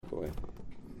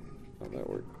that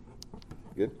work.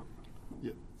 Good?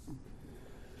 Yep.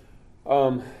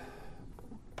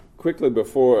 Quickly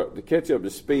before, to catch up to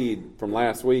speed from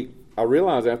last week, I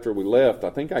realized after we left, I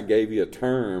think I gave you a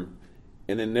term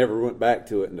and then never went back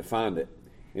to it and defined it.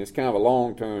 And it's kind of a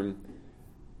long term,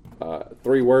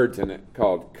 3 words in it,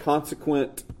 called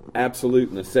consequent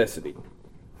absolute necessity.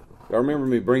 I remember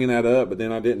me bringing that up, but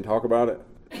then I didn't talk about it.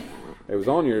 It was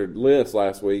on your list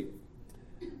last week.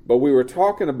 But we were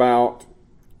talking about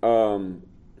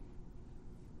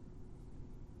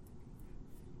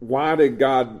why did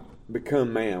God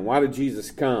become man? Why did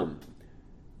Jesus come?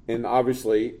 And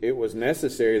obviously, it was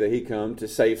necessary that he come to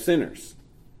save sinners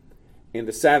and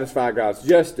to satisfy God's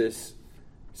justice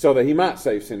so that he might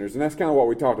save sinners. And that's kind of what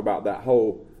we talked about that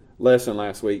whole lesson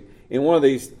last week. And one of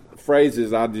these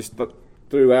phrases I just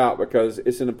threw out because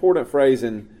it's an important phrase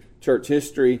in church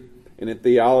history and in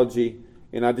theology,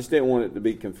 and I just didn't want it to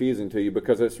be confusing to you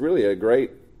because it's really a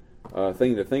great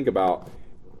thing to think about.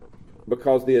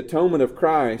 Because the atonement of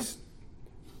Christ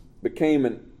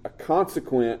became a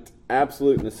consequent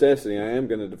absolute necessity. I am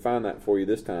going to define that for you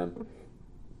this time.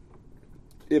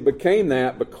 It became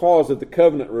that because of the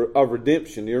covenant of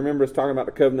redemption. Do you remember us talking about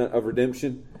the covenant of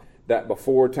redemption? That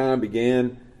before time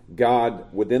began,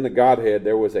 God, within the Godhead,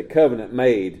 there was a covenant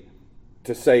made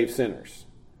to save sinners.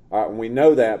 And we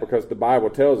know that because the Bible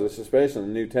tells us, especially in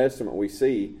the New Testament, we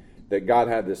see that God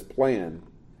had this plan.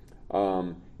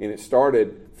 And it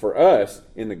started for us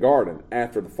in the garden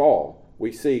after the fall.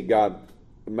 We see God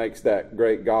makes that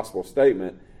great gospel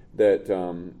statement that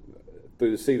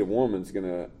through the seed of woman is going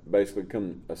to basically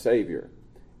come a Savior.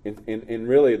 And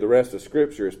really the rest of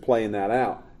Scripture is playing that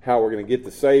out, how we're going to get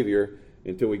the Savior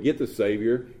until we get the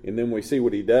Savior, and then we see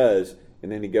what he does,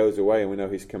 and then he goes away and we know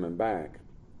he's coming back.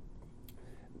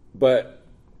 But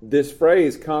this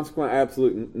phrase, consequent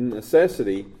absolute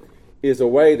necessity, is a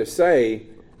way to say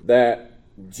that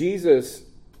Jesus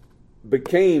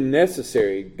became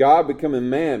necessary. God becoming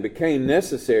man became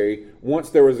necessary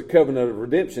once there was a covenant of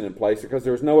redemption in place, because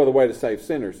there was no other way to save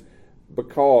sinners,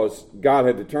 because God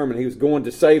had determined he was going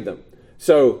to save them.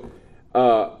 So,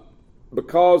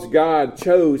 because God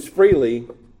chose freely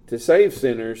to save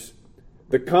sinners,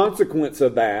 the consequence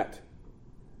of that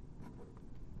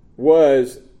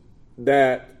was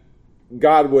that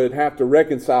God would have to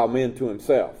reconcile men to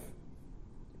himself.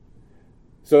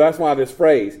 So that's why this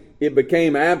phrase, it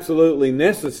became absolutely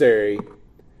necessary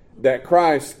that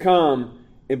Christ come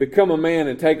and become a man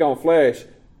and take on flesh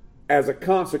as a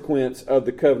consequence of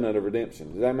the covenant of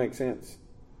redemption. Does that make sense?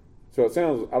 So it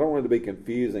sounds, I don't want it to be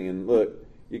confusing. And look,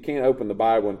 you can't open the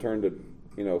Bible and turn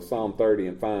to, Psalm 30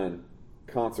 and find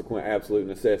consequent absolute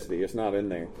necessity. It's not in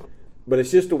there. But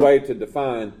it's just a way to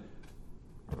define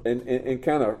and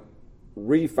kind of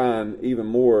refine even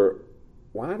more,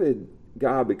 why did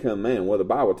God become man? Well, the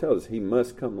Bible tells us he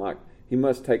must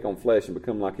take on flesh and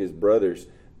become like his brothers,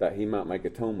 that he might make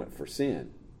atonement for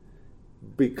sin.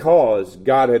 Because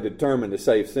God had determined to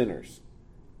save sinners.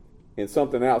 And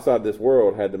something outside this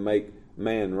world had to make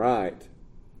man right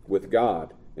with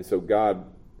God. And so God,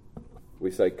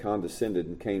 we say, condescended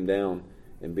and came down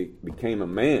and became a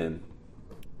man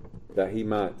that he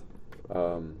might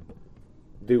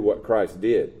do what Christ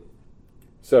did.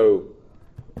 So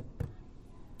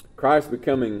Christ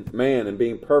becoming man and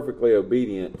being perfectly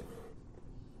obedient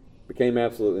became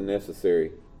absolutely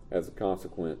necessary as a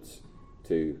consequence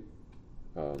to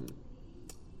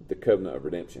the covenant of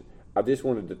redemption. I just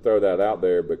wanted to throw that out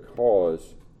there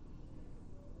because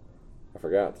I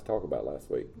forgot to talk about last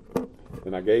week.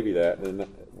 And I gave you that, and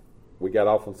we got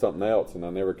off on something else, and I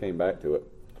never came back to it.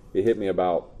 It hit me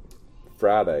about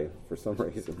Friday for some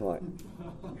reason. Like,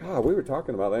 God, we were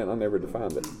talking about that, and I never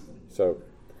defined it. So,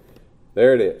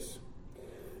 there it is.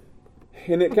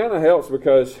 And it kind of helps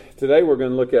because today we're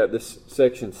going to look at this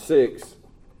section 6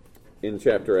 in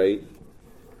chapter 8.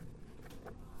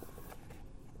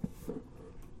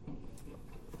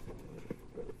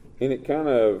 And it kind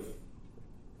of,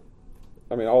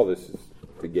 all this is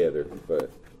together, but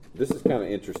this is kind of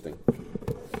interesting.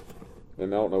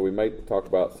 And I don't know, we may talk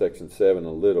about section 7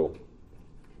 a little.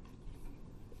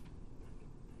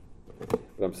 But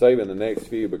I'm saving the next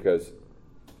few because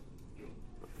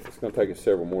it's going to take us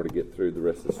several more to get through the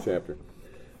rest of this chapter.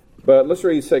 But let's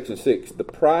read section 6. The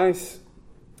price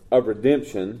of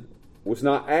redemption was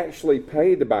not actually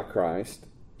paid by Christ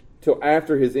till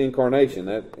after his incarnation.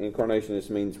 That incarnation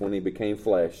just means when he became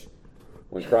flesh.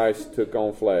 When Christ took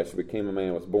on flesh, became a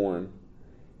man, was born.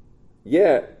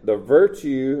 Yet the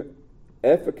virtue,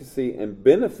 efficacy, and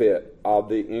benefit of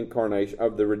the incarnation,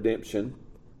 of the redemption,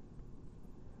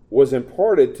 was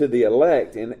imparted to the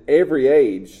elect in every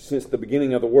age since the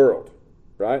beginning of the world.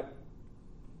 Right?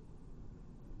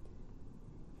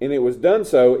 And it was done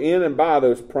so in and by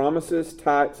those promises,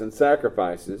 types, and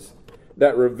sacrifices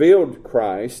that revealed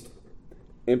Christ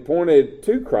and pointed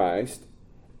to Christ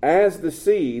as the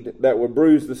seed that would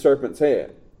bruise the serpent's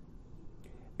head,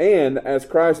 and as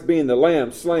Christ being the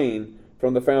Lamb slain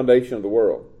from the foundation of the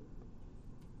world.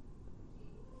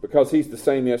 Because he's the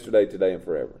same yesterday, today, and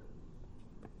forever.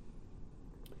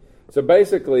 So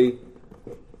basically,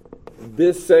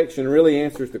 this section really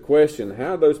answers the question,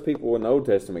 how do those people in the Old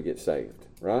Testament get saved,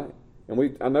 right?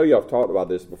 And I know y'all have talked about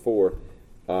this before.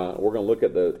 We're going to look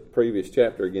at the previous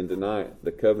chapter again tonight,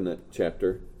 the covenant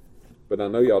chapter. But I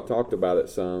know y'all talked about it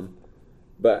some.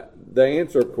 But the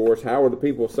answer, of course, how were the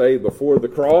people saved before the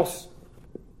cross?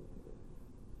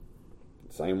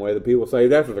 Same way the people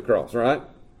saved after the cross, right?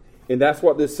 And that's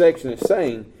what this section is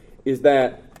saying, is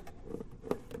that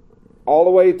all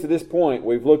the way to this point,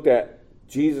 we've looked at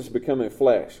Jesus becoming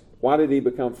flesh. Why did he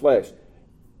become flesh?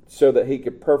 So that he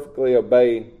could perfectly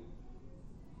obey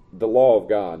the law of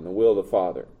God and the will of the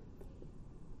Father.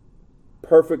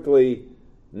 Perfectly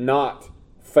not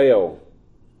fail.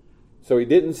 So he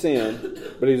didn't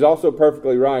sin, but he's also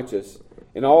perfectly righteous.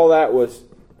 And all that was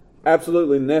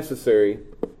absolutely necessary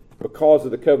because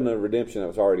of the covenant of redemption that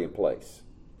was already in place.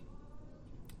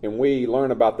 And we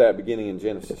learn about that beginning in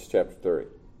Genesis chapter 3.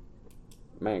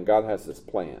 Man, God has this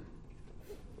plan.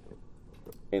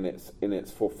 And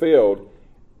it's fulfilled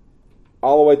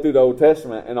all the way through the Old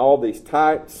Testament, and all these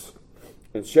types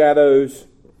and shadows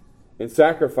and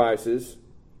sacrifices.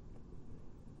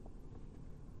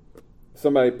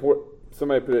 Somebody put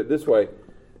it this way: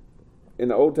 in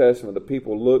the Old Testament, the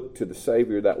people looked to the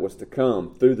Savior that was to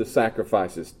come through the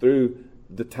sacrifices, through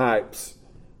the types,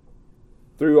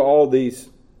 through all these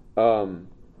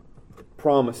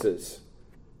promises.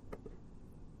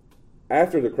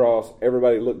 After the cross,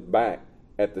 everybody looked back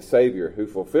at the Savior who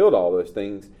fulfilled all those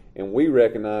things, and we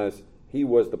recognize he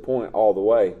was the point all the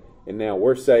way. And now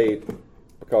we're saved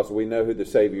because we know who the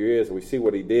Savior is. We see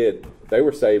what he did. They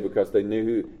were saved because they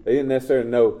didn't necessarily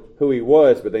know who he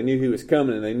was, but they knew he was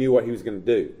coming and they knew what he was going to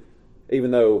do.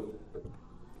 Even though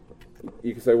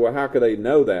you can say, well, how could they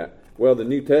know that? Well, the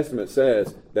New Testament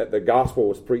says that the gospel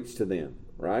was preached to them,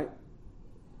 right?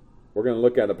 We're going to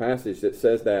look at a passage that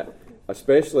says that,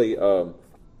 especially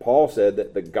Paul said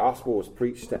that the gospel was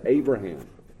preached to Abraham.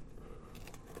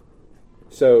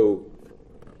 So,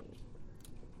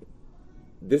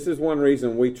 this is one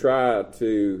reason we try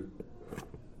to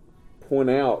point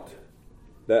out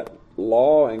that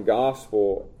law and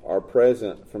gospel are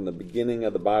present from the beginning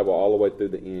of the Bible all the way through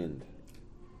the end.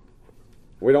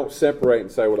 We don't separate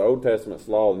and say, well, the Old Testament's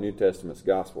law, the New Testament's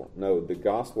gospel. No, the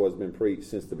gospel has been preached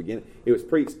since the beginning. It was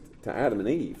preached to Adam and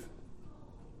Eve.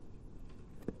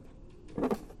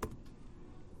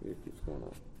 It keeps going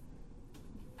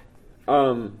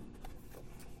on.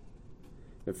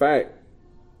 In fact,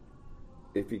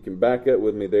 if you can back up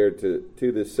with me there to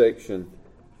this section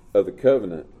of the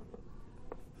covenant,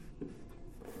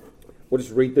 we'll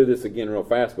just read through this again real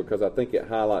fast because I think it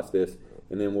highlights this,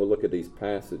 and then we'll look at these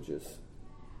passages.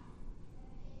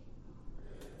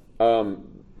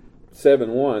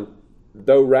 7:1,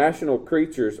 though rational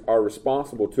creatures are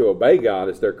responsible to obey God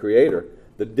as their creator,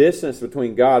 the distance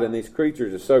between God and these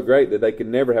creatures is so great that they could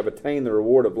never have attained the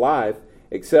reward of life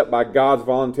except by God's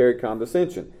voluntary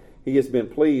condescension. He has been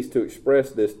pleased to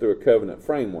express this through a covenant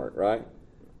framework, right?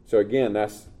 So again,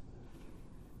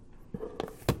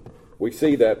 we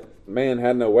see that man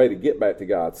had no way to get back to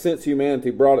God. Since humanity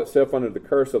brought itself under the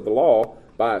curse of the law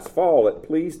by its fall, it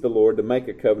pleased the Lord to make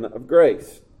a covenant of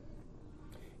grace.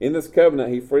 In this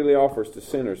covenant, he freely offers to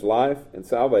sinners life and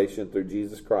salvation through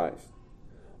Jesus Christ.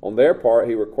 On their part,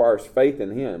 he requires faith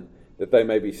in him that they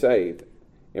may be saved,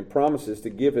 and promises to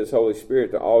give his Holy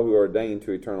Spirit to all who are ordained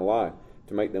to eternal life,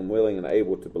 to make them willing and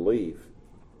able to believe.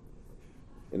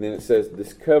 And then it says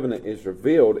this covenant is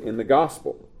revealed in the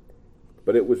gospel.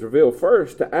 But it was revealed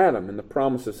first to Adam in the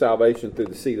promise of salvation through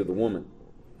the seed of the woman.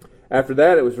 After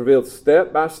that, it was revealed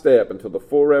step by step until the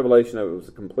full revelation of it was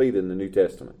completed in the New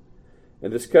Testament.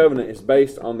 And this covenant is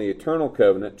based on the eternal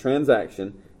covenant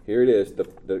transaction, here it is, the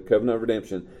covenant of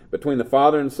redemption, between the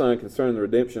Father and Son concerning the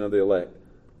redemption of the elect.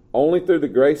 Only through the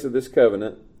grace of this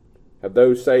covenant have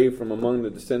those saved from among the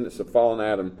descendants of fallen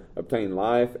Adam obtained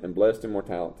life and blessed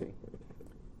immortality.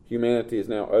 Humanity is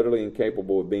now utterly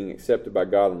incapable of being accepted by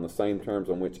God on the same terms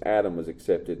on which Adam was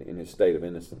accepted in his state of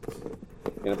innocence.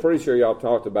 And I'm pretty sure y'all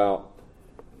talked about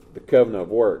the covenant of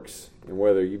works and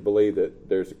whether you believe that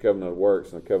there's a covenant of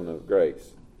works and a covenant of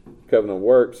grace. Covenant of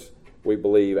works, we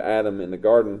believe Adam in the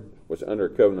garden was under a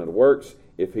covenant of works.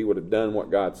 If he would have done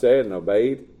what God said and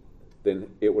obeyed,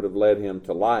 then it would have led him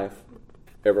to life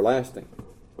everlasting.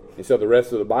 And so the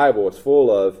rest of the Bible is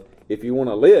full of, if you want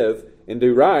to live and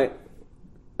do right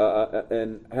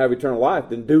and have eternal life,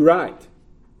 then do right.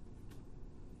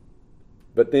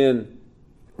 But then,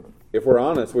 if we're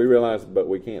honest, we realize, but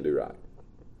we can't do right.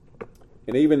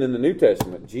 And even in the New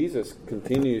Testament, Jesus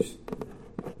continues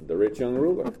the rich young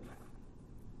ruler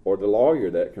or the lawyer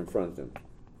that confronts him.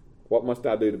 What must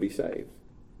I do to be saved?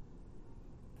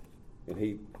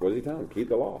 And what does he tell him? Keep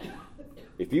the law.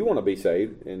 If you want to be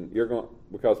saved, and you're going,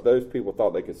 because those people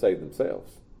thought they could save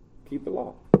themselves, keep the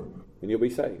law, and you'll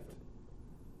be saved.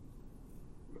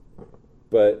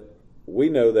 But we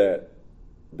know that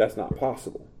that's not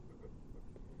possible.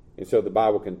 And so the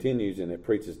Bible continues, and it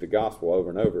preaches the gospel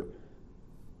over and over,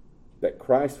 that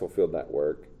Christ fulfilled that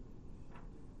work.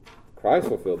 Christ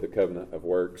fulfilled the covenant of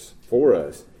works for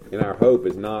us. And our hope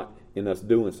is not in us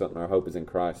doing something. Our hope is in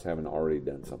Christ having already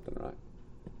done something right.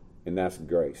 And that's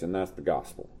grace, and that's the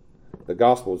gospel. The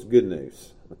gospel is good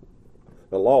news.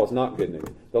 The law is not good news.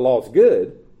 The law is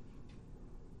good.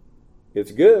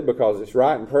 It's good because it's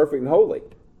right and perfect and holy.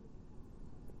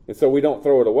 And so we don't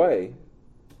throw it away.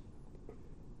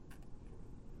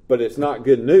 But it's not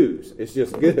good news. It's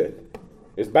just good.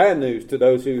 It's bad news to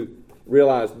those who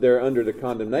realize they're under the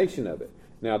condemnation of it.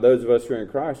 Now, those of us who are in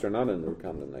Christ are not under the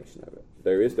condemnation of it.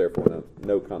 There is therefore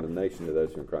no condemnation to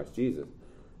those who are in Christ Jesus,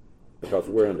 because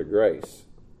we're under grace,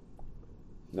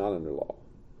 not under law.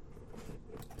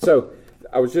 So,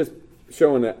 I was just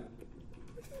showing that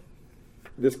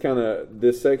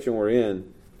this section we're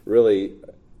in really,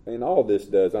 and all this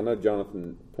does, I know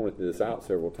Jonathan pointed this out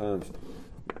several times,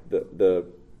 the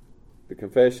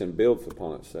confession builds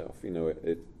upon itself. You know,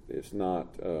 it's not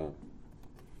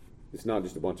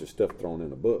just a bunch of stuff thrown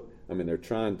in a book. I mean, they're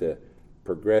trying to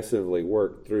progressively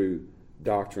work through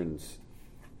doctrines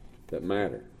that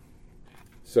matter.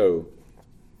 So,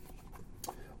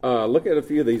 look at a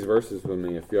few of these verses with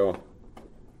me if y'all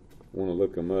want to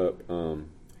look them up.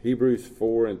 Hebrews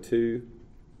 4 and 2.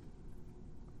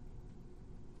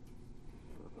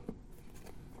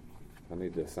 I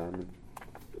need the assignment.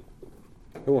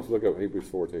 Who wants to look up Hebrews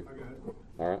 4 2? I got it.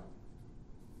 All right.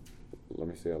 Let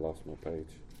me see. I lost my page.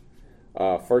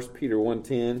 1 Peter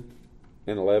 1:10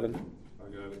 and 11. I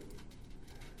got it.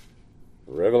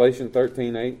 Revelation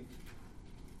 13:8.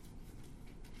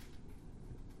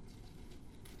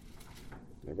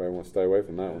 Everybody wants to stay away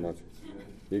from that one, don't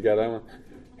you? You got that one?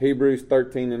 Hebrews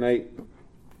 13 and 8.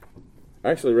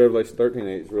 Actually, Revelation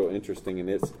 13:8 is real interesting, and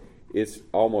it's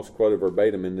almost quoted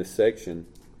verbatim in this section,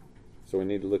 so we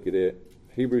need to look at it.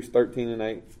 Hebrews 13 and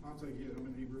 8. I'll take it. I'm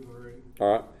in Hebrews already.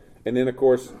 All right. And then, of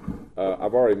course,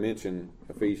 I've already mentioned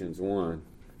Ephesians 1,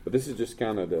 but this is just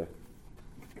kind of to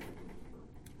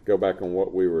go back on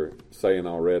what we were saying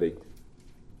already.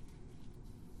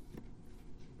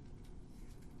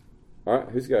 All right,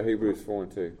 who's got Hebrews 4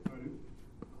 and 2?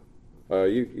 I do.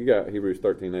 You got Hebrews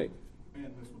 13:8. And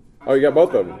this one. Oh, you got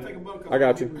both of them. I'll take them both. I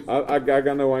got you. I got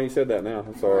to know why you said that now.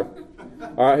 I'm sorry.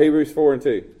 All right, Hebrews 4 and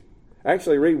 2.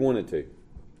 Actually, read 1 and 2.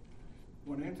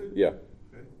 1 and 2? Yeah.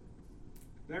 Okay.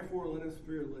 Therefore, let us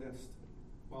fear lest,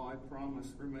 while our promise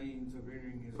remains of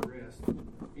entering his rest,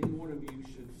 any one of you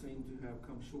should seem to have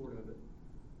come short of it.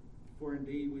 For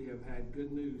indeed we have had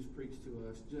good news preached to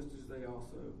us, just as they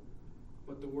also.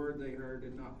 But the word they heard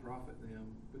did not profit them,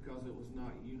 because it was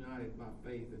not united by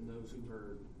faith in those who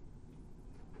heard.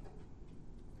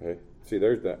 Okay. See,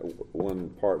 there's that one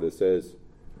part that says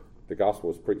the gospel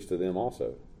was preached to them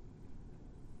also.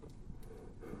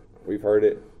 We've heard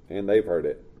it, and they've heard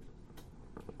it.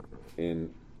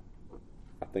 And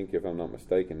I think, if I'm not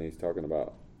mistaken, he's talking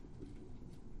about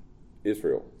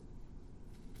Israel.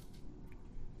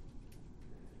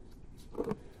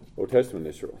 Old Testament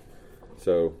Israel.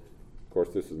 So, of course,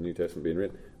 this is the New Testament being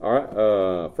written. All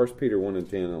right, 1 Peter 1 and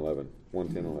 10 and 11. 1,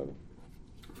 10 and 11.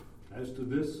 As to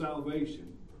this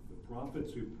salvation, the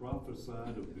prophets who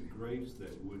prophesied of the grace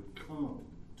that would come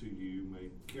to you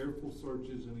made careful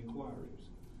searches and inquiries,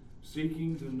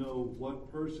 seeking to know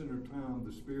what person or time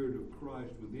the Spirit of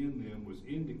Christ within them was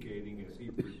indicating as he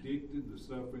predicted the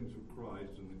sufferings of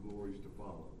Christ and the glories to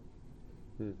follow.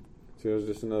 So it was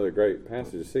just another great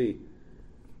passage to see.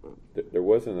 There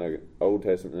wasn't an Old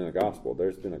Testament and a gospel.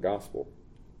 There's been a gospel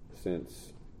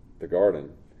since the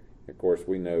garden. Of course,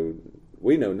 we know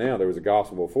now there was a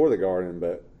gospel before the garden,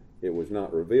 but it was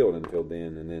not revealed until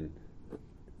then, and then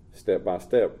step by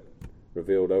step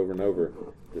revealed over and over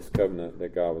this covenant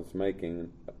that God was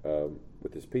making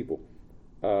with his people.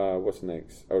 What's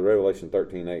next? Oh, Revelation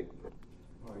 13:8.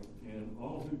 All right. And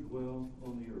all who dwell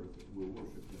on the earth will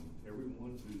worship him,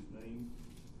 everyone whose name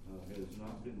has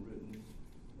not been written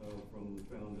from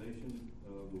the foundation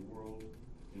of the world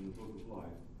in the book of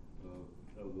life,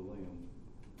 of the Lamb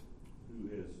who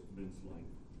has been slain.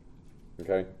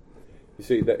 Okay? You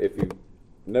see, that if you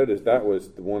notice, that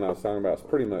was the one I was talking about. It's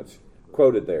pretty much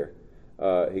quoted there.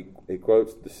 He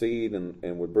quotes the seed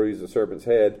and would bruise the serpent's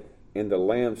head, and the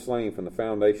Lamb slain from the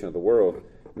foundation of the world.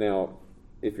 Now,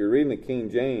 if you're reading the King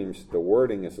James, the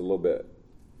wording is a little bit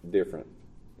different.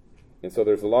 And so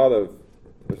there's a lot of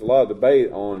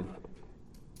debate on,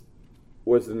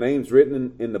 was the names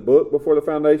written in the book before the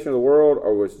foundation of the world,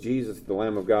 or was Jesus the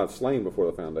Lamb of God slain before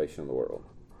the foundation of the world?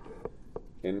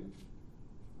 And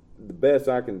the best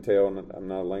I can tell, and I'm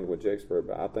not a language expert,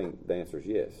 but I think the answer is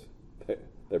yes.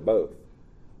 They're both.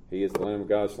 He is the Lamb of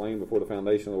God slain before the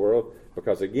foundation of the world,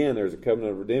 because again, there's a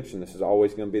covenant of redemption. This is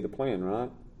always going to be the plan,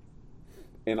 right?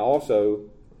 And also,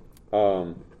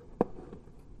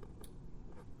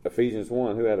 Ephesians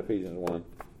 1. Who had Ephesians 1?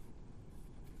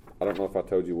 I don't know if I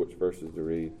told you which verses to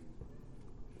read.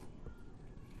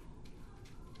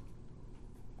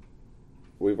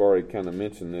 We've already kind of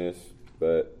mentioned this,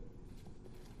 but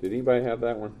did anybody have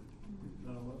that one?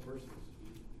 No, what verses?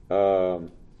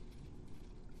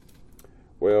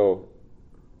 Well,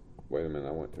 wait a minute.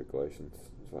 I went to Galatians.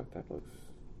 It's like that looks.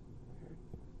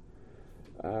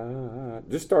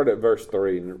 Just start at verse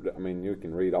 3. I mean, you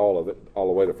can read all of it, all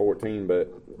the way to 14,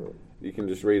 but you can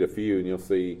just read a few and you'll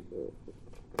see.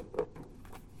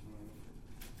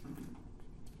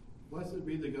 Blessed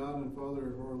be the God and Father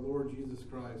of our Lord Jesus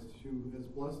Christ, who has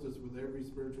blessed us with every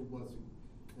spiritual blessing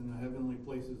in the heavenly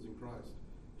places in Christ,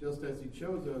 just as he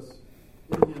chose us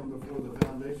in him before the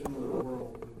foundation of the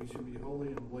world, that we should be holy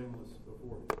and blameless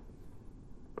before him.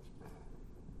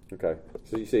 Okay,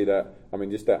 so you see that, I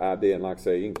mean, just that idea, and like I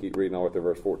say, you can keep reading all the way to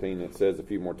verse 14. It says a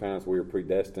few more times we were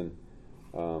predestined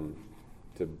to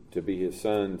be his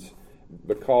sons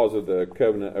because of the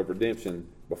covenant of redemption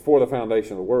before the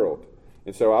foundation of the world.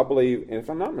 And so I believe, and if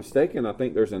I'm not mistaken, I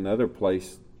think there's another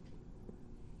place,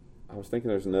 I was thinking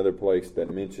there's another place that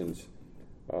mentions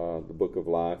the book of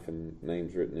life and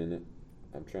names written in it.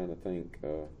 I'm trying to think.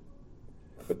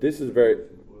 But this is very,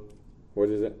 what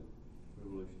is it?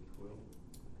 Revelation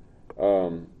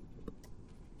 12.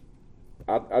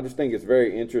 I just think it's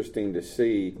very interesting to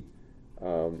see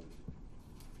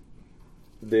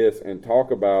this and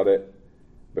talk about it,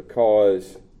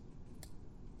 because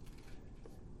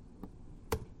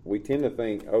we tend to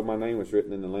think, oh, my name was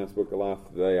written in the Lamb's Book of Life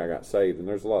today, I got saved. And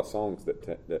there's a lot of songs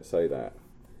that say that.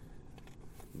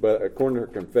 But according to her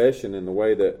confession and the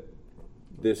way that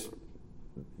this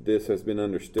has been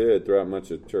understood throughout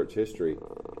much of church history,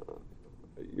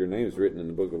 your name is written in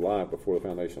the Book of Life before the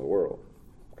foundation of the world,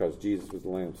 because Jesus was the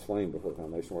Lamb slain before the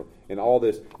foundation of the world. And all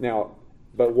this now,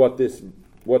 but what this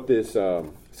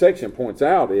section points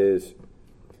out is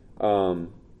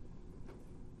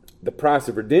the price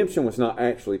of redemption was not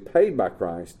actually paid by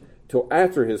Christ till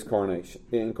after his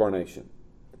incarnation.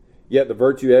 Yet the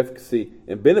virtue, efficacy,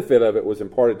 and benefit of it was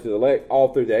imparted to the elect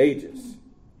all through the ages.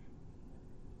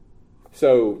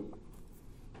 So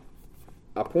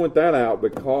I point that out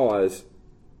because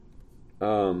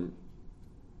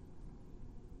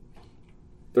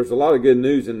there's a lot of good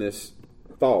news in this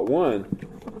thought. One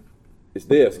is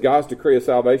this: God's decree of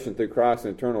salvation through Christ's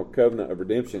eternal covenant of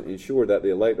redemption ensured that the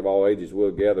elect of all ages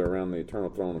will gather around the eternal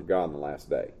throne of God in the last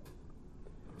day.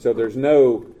 So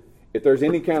if there's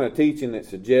any kind of teaching that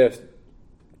suggests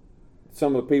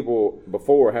some of the people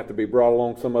before have to be brought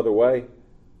along some other way,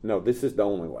 no, this is the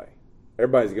only way.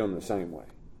 Everybody's going the same way,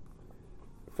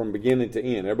 from beginning to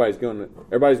end. Everybody's going to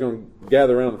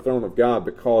gather around the throne of God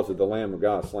because of the Lamb of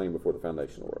God slain before the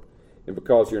foundation of the world, and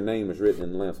because your name is written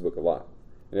in the Lamb's Book of Life.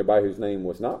 And everybody whose name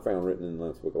was not found written in the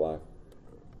Lamb's Book of Life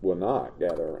will not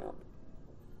gather around.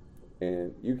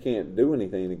 And you can't do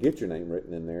anything to get your name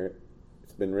written in there.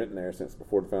 It's been written there since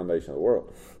before the foundation of the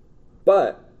world.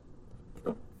 But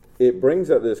it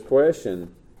brings up this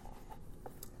question,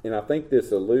 and I think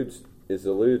this is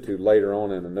alluded to later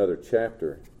on in another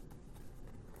chapter.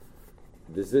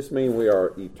 Does this mean we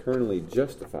are eternally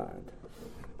justified?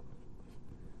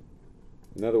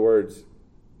 In other words,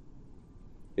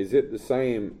 is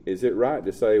it right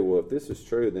to say, well, if this is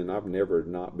true, then I've never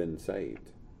not been saved?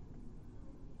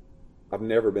 I've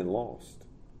never been lost.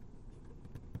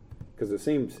 Because it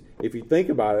seems, if you think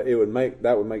about it,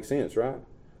 that would make sense, right?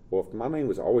 Well, if my name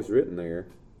was always written there,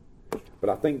 but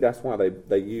I think that's why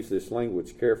they use this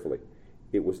language carefully.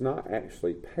 It was not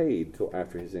actually paid till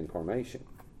after his incarnation.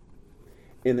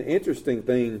 And the interesting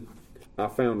thing I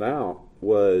found out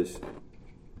was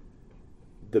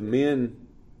the men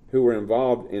who were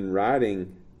involved in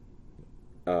writing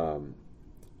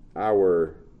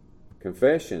our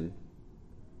confession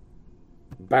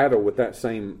battled with that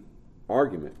same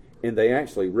argument, and they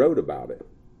actually wrote about it.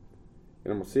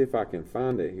 And I'm going to see if I can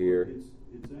find it here. It's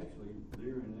actually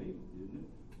there in 8, isn't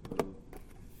it?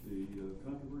 The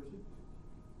controversy.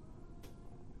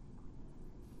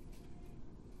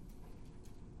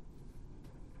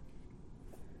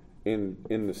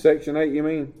 In the section 8, you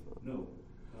mean? No,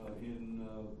 in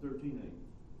 13:8.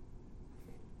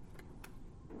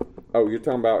 Oh, you're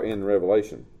talking about in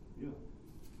Revelation. Yeah.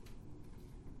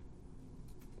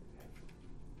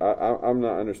 I'm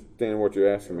not understanding what you're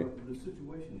asking me. The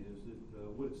situation is that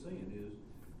what it's saying is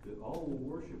that all will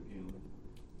worship him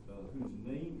whose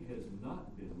name has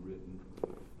not been written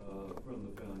from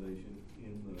the foundation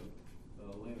in the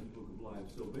Lamb's Book of Life.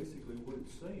 So basically what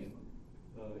it's saying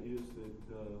is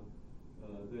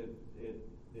that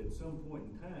at some point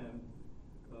in time,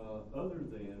 other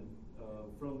than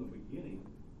from the beginning,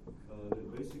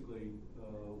 that basically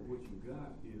what you've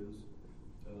got is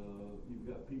you've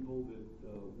got people that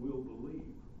will believe.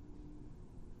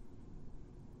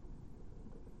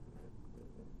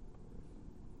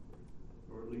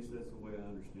 Or at least that's the way I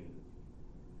understand it.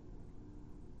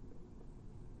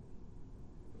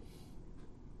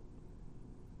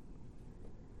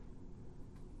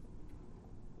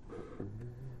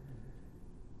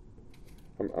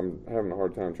 I'm having a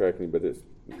hard time tracking you, but it's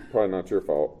probably not your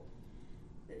fault.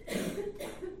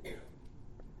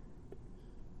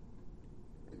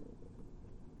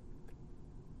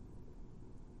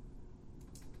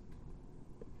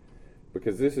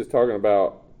 Because this is talking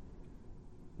about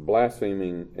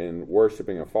blaspheming and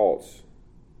worshiping a false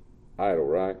idol,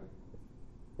 right?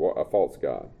 A false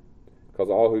god. Because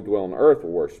all who dwell on earth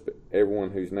will worship it.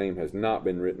 Everyone whose name has not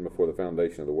been written before the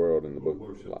foundation of the world in the book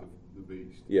of life. The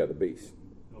beast. Yeah, the beast.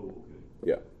 Oh, okay.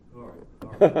 Yeah. All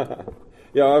right.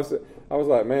 Yeah, I was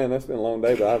like, man, that's been a long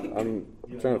day, but I'm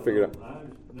trying to figure it out.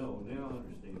 Now I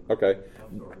understand. Okay.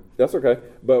 I'm sorry. That's okay.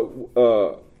 But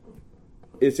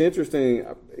it's interesting.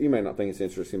 You may not think it's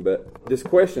interesting, but this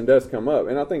question does come up,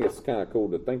 and I think it's kind of cool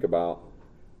to think about.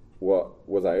 What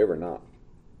was I ever not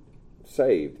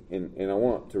saved? And I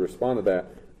want to respond to that,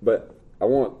 but I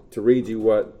want to read you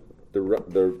what the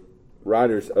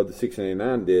writers of the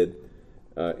 1689 did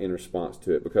in response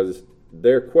to it, because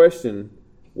their question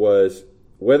was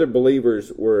whether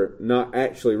believers were not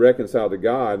actually reconciled to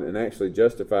God and actually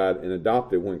justified and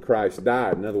adopted when Christ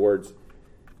died. In other words,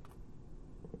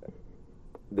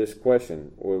 this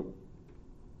question, well,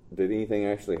 did anything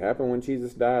actually happen when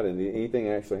Jesus died? And did anything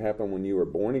actually happen when you were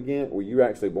born again? Were you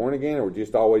actually born again, or were you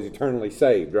just always eternally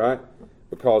saved, right?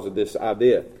 Because of this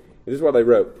idea. This is what they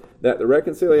wrote. That the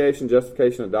reconciliation,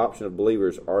 justification, adoption of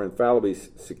believers are infallibly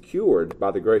secured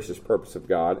by the gracious purpose of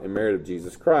God and merit of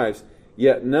Jesus Christ,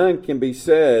 yet none can be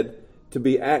said to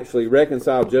be actually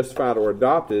reconciled, justified, or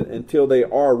adopted until they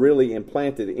are really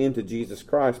implanted into Jesus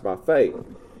Christ by faith.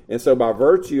 And so by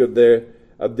virtue of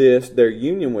their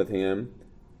union with Him,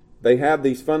 they have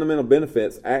these fundamental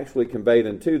benefits actually conveyed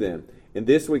unto them. And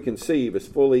this we conceive as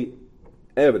fully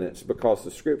evidenced because the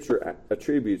Scripture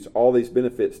attributes all these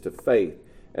benefits to faith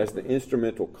as the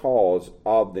instrumental cause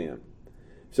of them.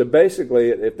 So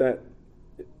basically, if that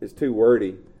is too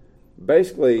wordy,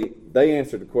 basically they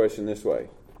answered the question this way.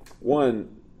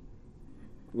 One,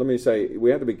 let me say,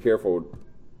 we have to be careful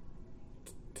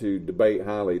to debate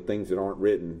highly things that aren't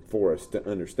written for us to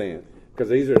understand. Because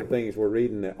these are the things we're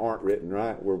reading that aren't written,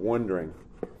 right? We're wondering.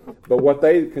 But what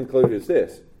they conclude is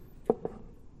this.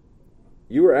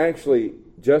 You were actually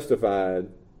justified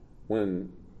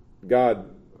when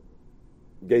God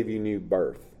gave you new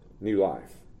birth, new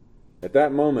life. At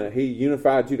that moment, He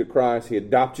unified you to Christ. He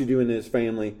adopted you into His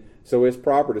family. So it's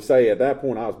proper to say at that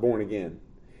point I was born again.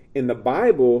 And the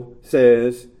Bible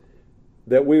says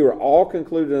that we were all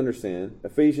concluded under sin.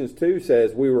 Ephesians 2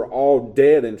 says we were all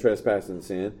dead in trespass and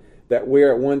sin, that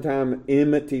we're at one time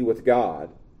enmity with God.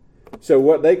 So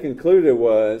what they concluded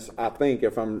was, I think,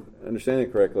 if I'm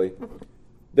understanding correctly,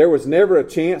 there was never a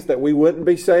chance that we wouldn't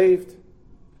be saved,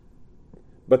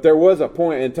 but there was a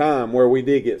point in time where we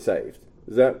did get saved.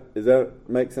 Does that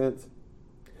make sense?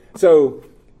 So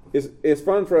it's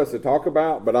fun for us to talk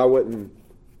about, but I wouldn't.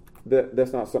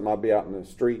 That's not something I'd be out in the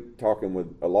street talking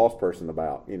with a lost person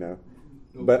about, you know.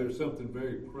 No, but there's something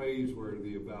very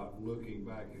praiseworthy about looking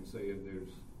back and saying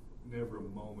there's never a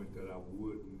moment that I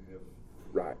wouldn't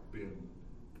have been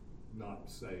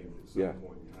not saved at some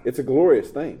point in time. It's a glorious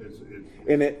thing. It's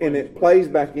it plays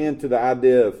back into the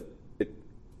idea of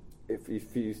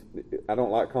if you I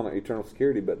don't like calling it eternal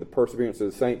security, but the perseverance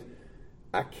of the saints.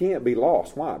 I can't be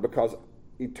lost. Why? Because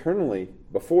eternally,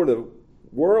 before the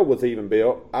world was even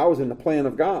built, I was in the plan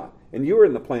of God, and you were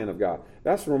in the plan of God.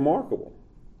 That's remarkable.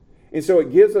 And so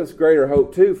it gives us greater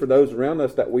hope too for those around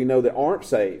us that we know that aren't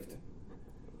saved,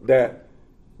 that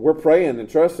we're praying and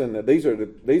trusting that these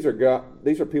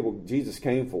are people Jesus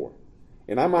came for.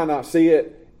 And I might not see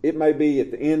it. It may be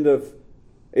at the end of,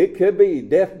 it could be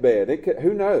deathbed.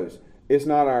 Who knows? It's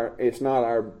not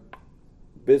our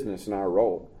business and our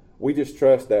role. We just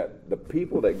trust that the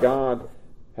people that God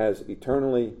has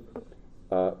eternally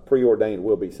preordained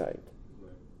will be saved.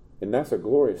 And that's a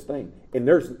glorious thing. And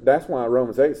that's why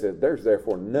Romans 8 says, there's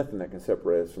therefore nothing that can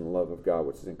separate us from the love of God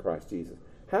which is in Christ Jesus.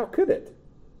 How could it?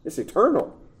 It's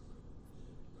eternal.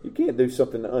 You can't do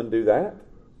something to undo that.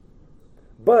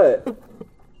 But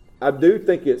I do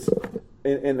think it's,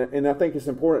 and I think it's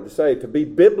important to say, to be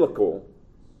biblical,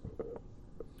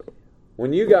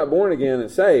 when you got born again and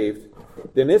saved,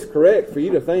 then it's correct for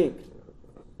you to think,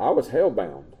 I was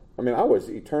hell-bound. I mean, I was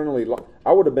eternally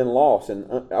I would have been lost,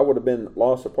 and I would have been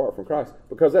lost apart from Christ.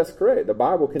 Because that's correct. The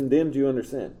Bible condemns you under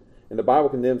sin. And the Bible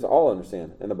condemns all under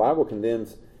sin. And the Bible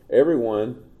condemns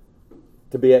everyone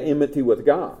to be at enmity with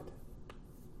God.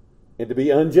 And to be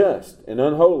unjust and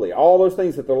unholy. All those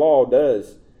things that the law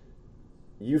does,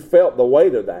 you felt the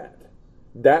weight of that.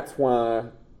 That's why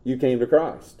you came to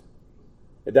Christ.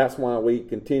 That's why we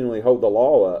continually hold the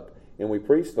law up and we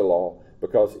preach the law,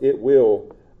 because it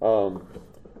will,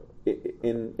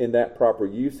 in that proper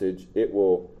usage, it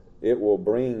will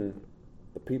bring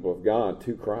the people of God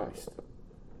to Christ,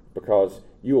 because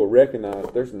you will recognize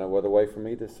there's no other way for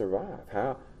me to survive.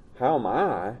 How am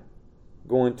I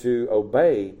going to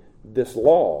obey this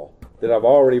law that I've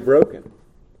already broken?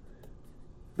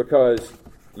 Because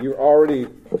you're already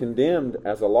condemned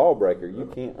as a lawbreaker.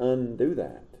 You can't undo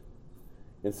that.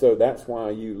 And so that's why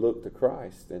you look to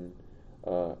Christ and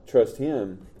trust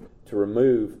Him to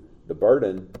remove the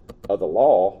burden of the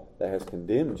law that has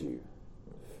condemned you.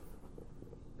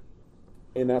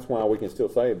 And that's why we can still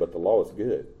say, but the law is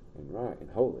good and right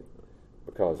and holy,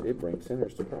 because it brings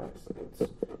sinners to Christ.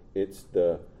 It's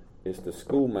the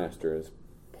schoolmaster, as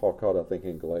Paul called, I think,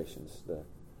 in Galatians, the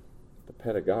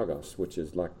pedagogos, which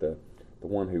is like the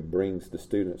one who brings the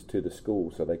students to the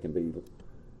school so they can be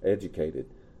educated.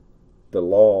 The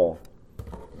law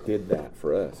did that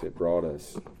for us. It brought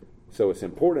us. So it's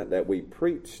important that we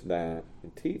preach that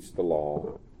and teach the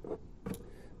law,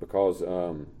 because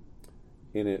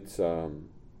in its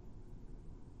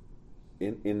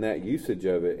in that usage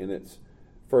of it, in its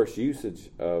first usage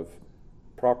of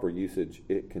proper usage,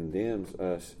 it condemns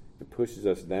us and pushes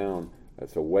us down.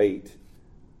 That's a weight,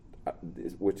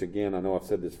 which again, I know I've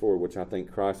said this before, which I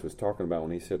think Christ was talking about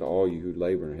when He said, all you who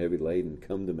labor and are heavy laden,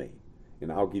 come to me,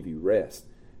 and I'll give you rest.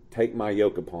 Take my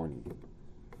yoke upon you.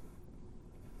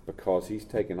 Because He's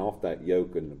taken off that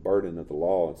yoke and the burden of the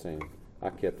law and saying, I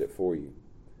kept it for you.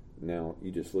 Now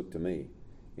you just look to me.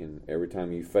 And every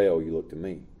time you fail, you look to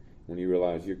me. When you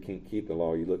realize you can't keep the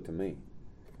law, you look to me.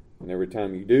 And every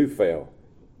time you do fail,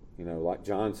 like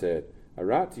John said, I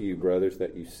write to you, brothers,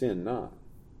 that you sin not.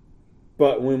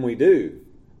 But when we do,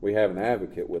 we have an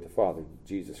advocate with the Father,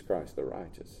 Jesus Christ the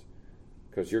righteous.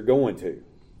 Because you're going to.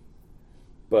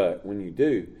 But when you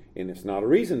do, and it's not a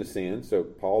reason to sin, so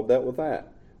Paul dealt with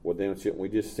that. Well, then shouldn't we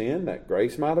just sin that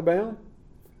grace might abound?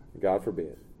 God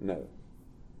forbid. No.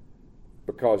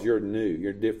 Because you're new,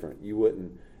 you're different. You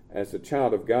wouldn't, as a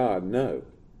child of God, no.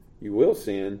 You will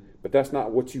sin, but that's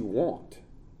not what you want.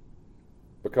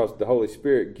 Because the Holy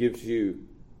Spirit gives you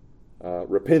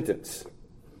repentance.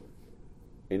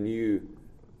 And you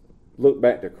look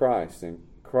back to Christ. And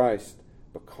Christ,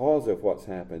 because of what's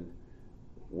happened,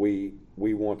 we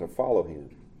want to follow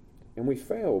Him. And we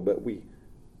fail, but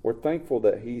we're thankful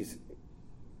that He's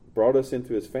brought us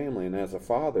into His family. And as a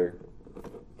father,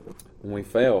 when we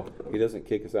fail, He doesn't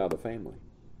kick us out of the family.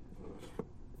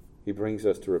 He brings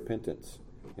us to repentance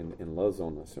and loves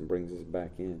on us and brings us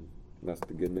back in. And that's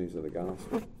the good news of the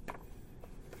gospel.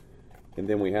 And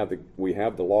then we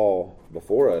have the law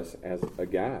before us as a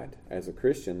guide. As a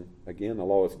Christian, again, the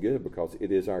law is good because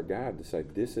it is our guide to say,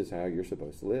 this is how you're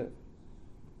supposed to live.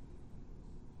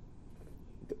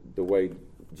 The way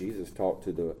Jesus talked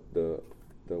to the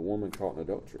woman caught in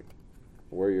adultery.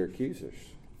 Where are your accusers?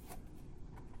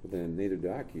 But then neither do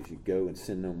I accuse you. Go and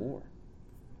sin no more.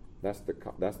 That's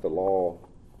the law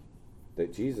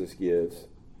that Jesus gives.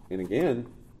 And again,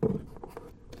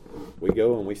 we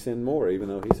go and we sin more, even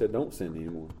though He said don't sin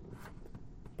anymore.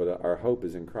 But our hope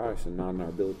is in Christ and not in our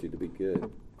ability to be good.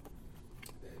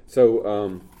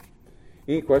 So,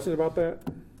 any questions about that?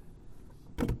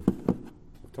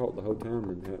 I've talked the whole time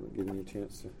and haven't given you a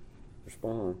chance to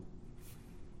respond.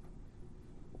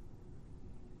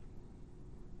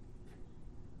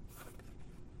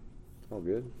 All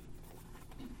good.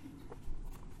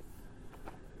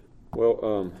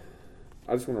 Well,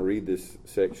 I just want to read this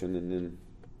section, and then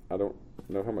I don't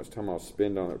know how much time I'll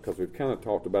spend on it because we've kind of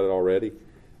talked about it already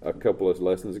a couple of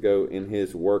lessons ago. In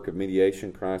his work of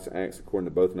mediation, Christ acts according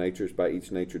to both natures, by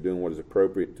each nature doing what is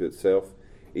appropriate to itself.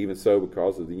 Even so,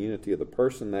 because of the unity of the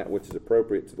person, that which is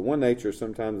appropriate to the one nature is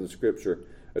sometimes in Scripture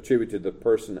attributed to the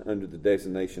person under the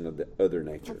designation of the other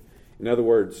nature. In other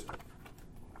words,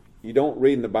 you don't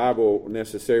read in the Bible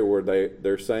necessarily where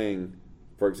they're saying,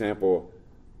 for example,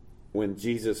 when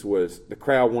Jesus the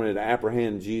crowd wanted to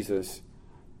apprehend Jesus,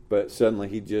 but suddenly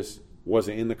he just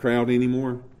wasn't in the crowd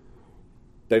anymore.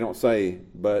 They don't say,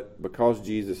 but because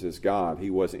Jesus is God, he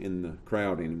wasn't in the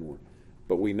crowd anymore.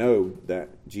 But we know that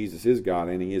Jesus is God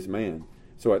and he is man.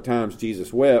 So at times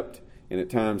Jesus wept, and at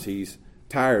times he's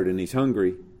tired and he's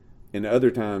hungry, and at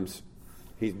other times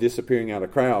he's disappearing out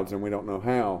of crowds and we don't know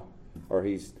how, or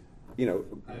he's,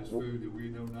 has food that we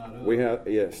know not of. We have,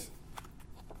 yes.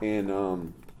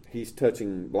 And he's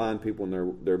touching blind people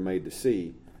and they're made to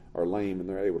see, or lame and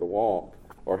they're able to walk.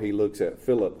 Or he looks at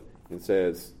Philip and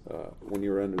says, when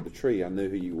you were under the tree, I knew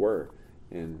who you were.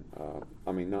 And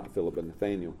not Philip, but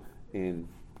Nathaniel. And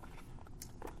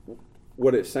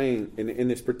what it's saying, and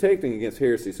it's protecting against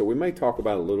heresy. So we may talk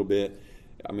about it a little bit.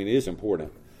 It is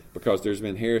important because there's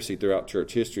been heresy throughout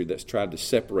church history that's tried to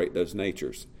separate those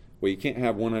natures. Well, you can't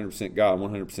have 100% God,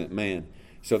 100% man.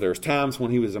 So there's times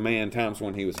when he was a man, times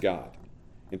when he was God.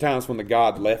 And times when the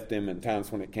God left him, and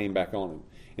times when it came back on him.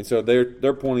 And so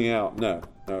they're pointing out, no.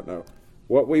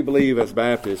 What we believe as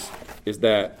Baptists is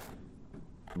that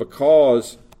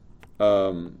because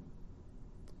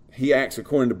he acts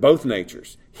according to both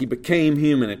natures, he became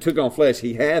human and took on flesh,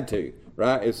 he had to,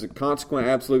 right? It's a consequent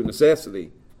absolute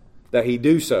necessity that he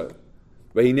do so.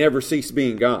 But he never ceased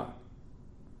being God.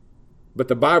 But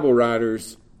the Bible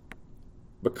writers,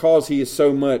 because he is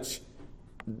so much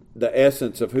the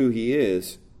essence of who he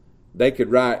is, they could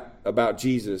write about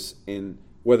Jesus in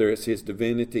whether it's his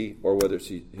divinity or whether it's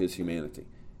his humanity,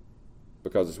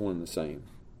 because it's one and the same.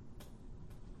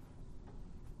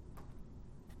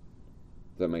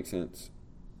 Does that make sense?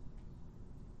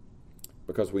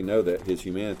 Because we know that his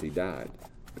humanity died,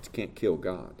 but you can't kill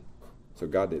God. So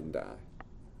God didn't die.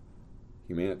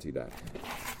 Humanity died.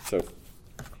 So,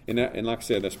 and like I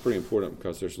said, that's pretty important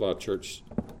because there's a lot of church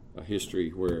history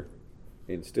where,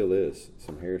 and still is,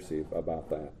 some heresy about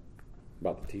that,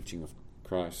 about the teaching of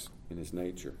Christ and his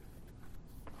nature.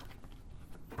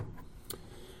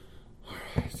 All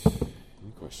right.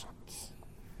 Any questions?